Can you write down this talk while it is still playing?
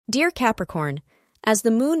Dear Capricorn, as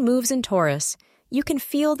the moon moves in Taurus, you can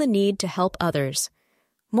feel the need to help others.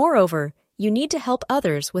 Moreover, you need to help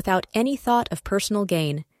others without any thought of personal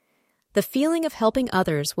gain. The feeling of helping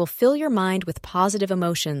others will fill your mind with positive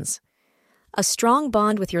emotions. A strong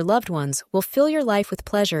bond with your loved ones will fill your life with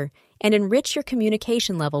pleasure and enrich your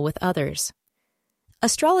communication level with others.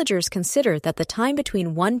 Astrologers consider that the time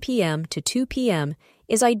between 1 p.m. to 2 p.m.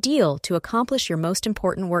 is ideal to accomplish your most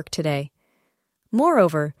important work today.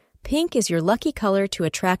 Moreover, pink is your lucky color to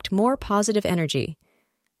attract more positive energy.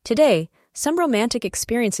 Today, some romantic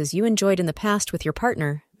experiences you enjoyed in the past with your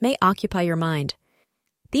partner may occupy your mind.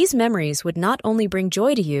 These memories would not only bring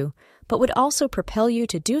joy to you, but would also propel you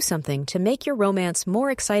to do something to make your romance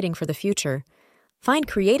more exciting for the future. Find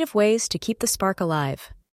creative ways to keep the spark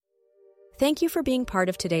alive. Thank you for being part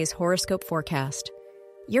of today's horoscope forecast.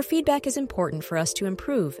 Your feedback is important for us to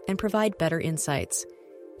improve and provide better insights.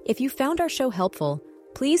 If you found our show helpful,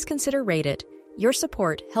 please consider rate it. Your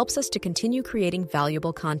support helps us to continue creating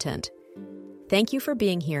valuable content. Thank you for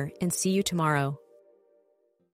being here and see you tomorrow.